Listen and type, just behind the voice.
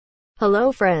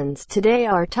Hello friends, today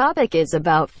our topic is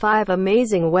about 5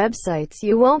 amazing websites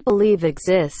you won't believe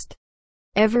exist.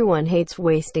 Everyone hates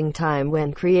wasting time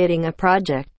when creating a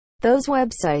project. Those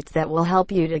websites that will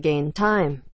help you to gain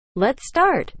time. Let's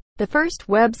start. The first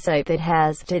website that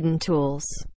has hidden tools.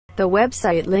 The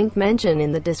website link mentioned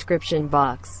in the description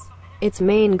box. Its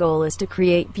main goal is to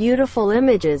create beautiful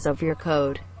images of your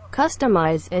code,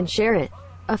 customize and share it.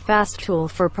 A fast tool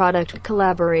for product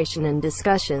collaboration and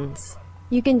discussions.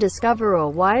 You can discover a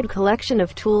wide collection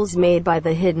of tools made by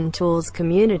the Hidden Tools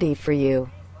community for you.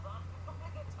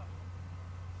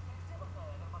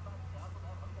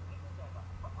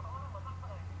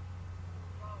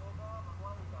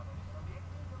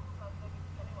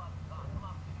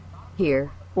 Here,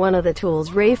 one of the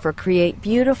tools Ray for create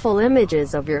beautiful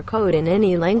images of your code in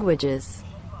any languages.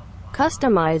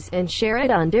 Customize and share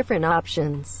it on different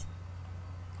options.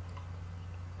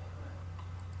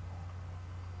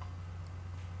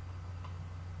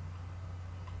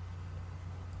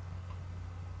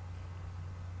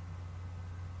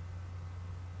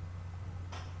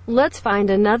 Let's find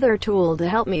another tool to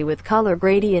help me with color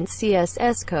gradient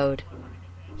CSS code.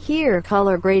 Here,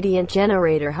 Color Gradient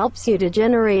Generator helps you to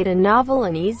generate a novel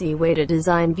and easy way to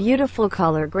design beautiful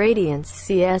color gradients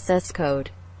CSS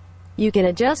code. You can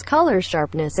adjust color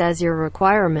sharpness as your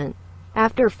requirement.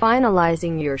 After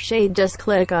finalizing your shade, just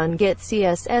click on Get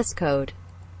CSS Code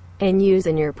and use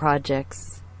in your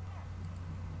projects.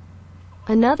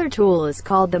 Another tool is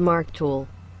called the Mark tool.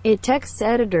 A text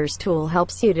editor's tool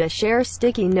helps you to share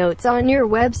sticky notes on your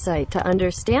website to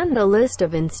understand the list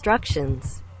of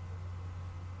instructions.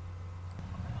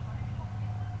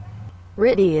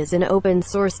 Ritty is an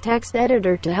open-source text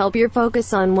editor to help you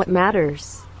focus on what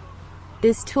matters.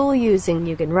 This tool you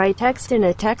can write text in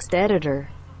a text editor.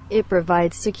 It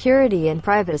provides security and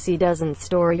privacy, doesn't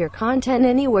store your content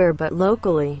anywhere but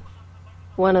locally.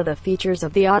 One of the features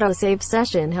of the autosave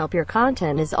session help your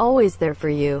content is always there for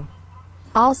you.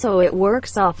 Also, it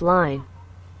works offline.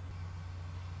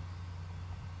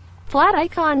 Flat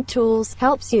Icon Tools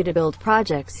helps you to build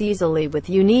projects easily with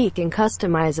unique and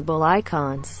customizable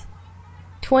icons.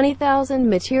 20,000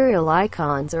 material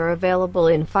icons are available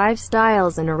in 5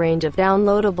 styles and a range of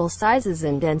downloadable sizes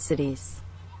and densities.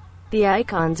 The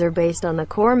icons are based on the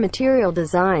core material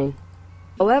design.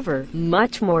 However,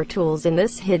 much more tools in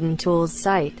this Hidden Tools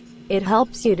site. It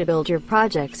helps you to build your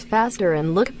projects faster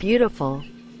and look beautiful.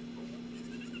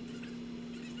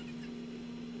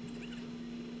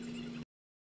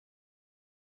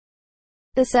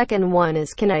 The second one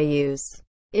is CanIUse.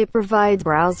 It provides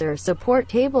browser support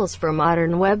tables for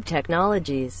modern web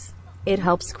technologies. It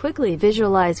helps quickly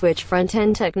visualize which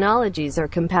front-end technologies are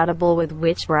compatible with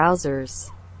which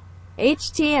browsers.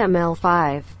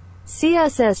 HTML5,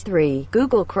 CSS3,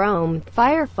 Google Chrome,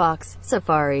 Firefox,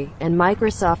 Safari, and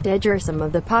Microsoft Edge are some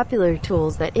of the popular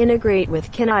tools that integrate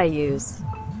with CanIUse.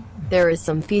 There is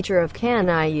some feature of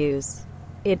CanIUse.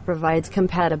 It provides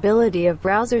compatibility of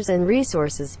browsers and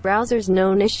resources, browsers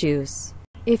known issues.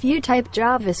 If you type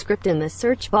JavaScript in the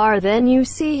search bar, then you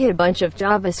see a bunch of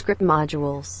JavaScript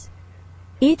modules.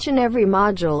 Each and every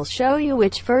module show you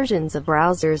which versions of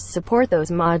browsers support those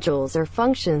modules or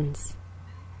functions.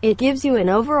 It gives you an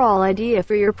overall idea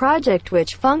for your project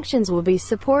which functions will be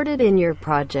supported in your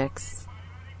projects.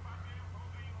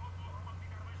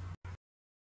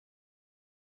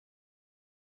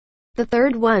 The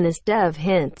third one is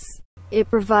DevHints. It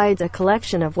provides a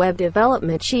collection of web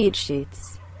development cheat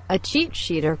sheets. A cheat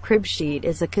sheet or crib sheet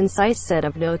is a concise set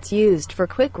of notes used for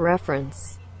quick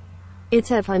reference. It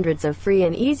has hundreds of free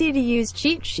and easy-to-use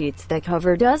cheat sheets that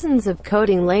cover dozens of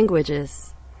coding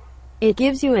languages. It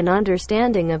gives you an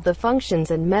understanding of the functions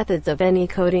and methods of any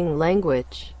coding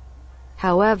language.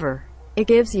 However, it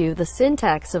gives you the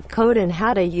syntax of code and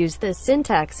how to use the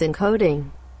syntax in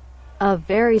coding. A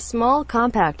very small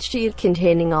compact sheet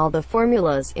containing all the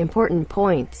formulas, important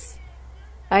points.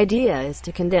 Idea is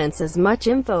to condense as much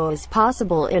info as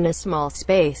possible in a small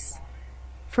space.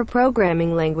 For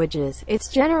programming languages, it's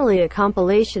generally a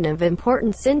compilation of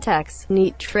important syntax,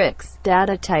 neat tricks,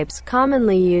 data types,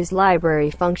 commonly used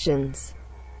library functions.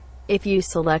 If you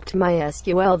select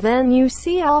MySQL, then you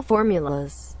see all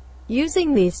formulas.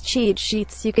 Using these cheat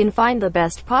sheets, you can find the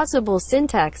best possible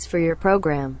syntax for your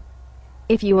program.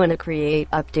 If you want to create,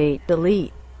 update,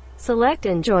 delete, select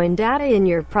and join data in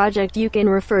your project, you can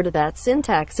refer to that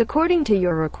syntax according to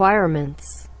your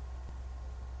requirements.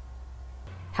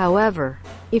 However,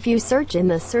 if you search in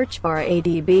the search bar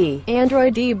ADB,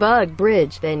 Android Debug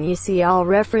Bridge, then you see all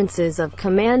references of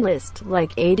command list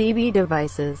like ADB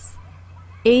devices,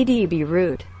 ADB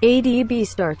root, ADB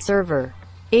start server,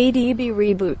 ADB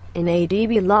reboot, and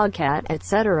ADB logcat,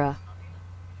 etc.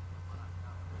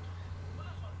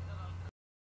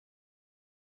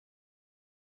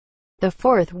 The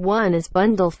fourth one is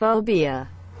BundlePhobia.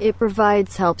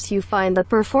 It helps you find the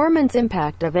performance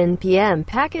impact of NPM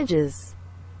packages.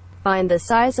 Find the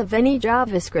size of any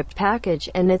JavaScript package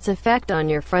and its effect on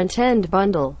your front-end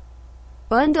bundle.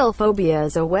 BundlePhobia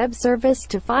is a web service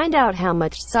to find out how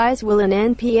much size will an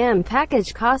NPM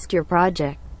package cost your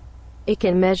project. It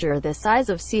can measure the size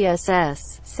of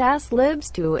CSS, Sass libs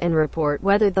too, and report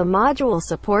whether the module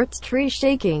supports tree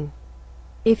shaking.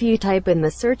 If you type in the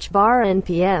search bar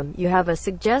NPM, you have a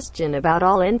suggestion about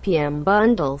all NPM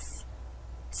bundles.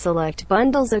 Select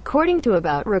bundles according to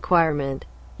about requirement.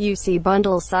 You see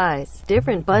bundle size,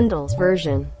 different bundles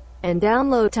version, and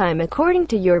download time according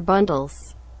to your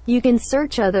bundles. You can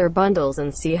search other bundles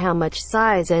and see how much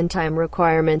size and time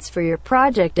requirements for your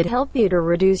project to help you to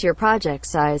reduce your project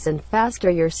size and faster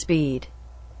your speed.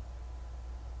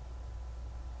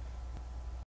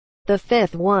 The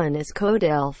fifth one is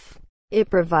CodeElf. It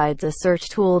provides a search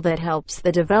tool that helps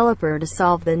the developer to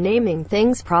solve the naming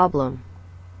things problem.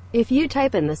 If you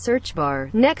type in the search bar,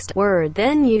 next word,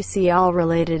 then you see all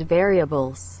related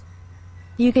variables.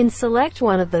 You can select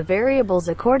one of the variables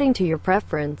according to your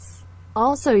preference.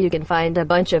 Also, you can find a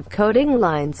bunch of coding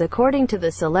lines according to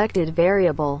the selected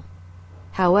variable.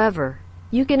 However,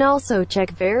 you can also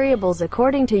check variables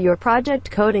according to your project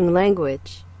coding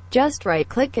language. Just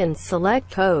right-click and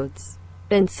select Codes.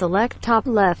 Then select top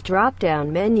left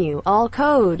drop-down menu, All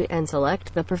Code, and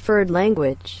select the preferred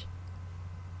language.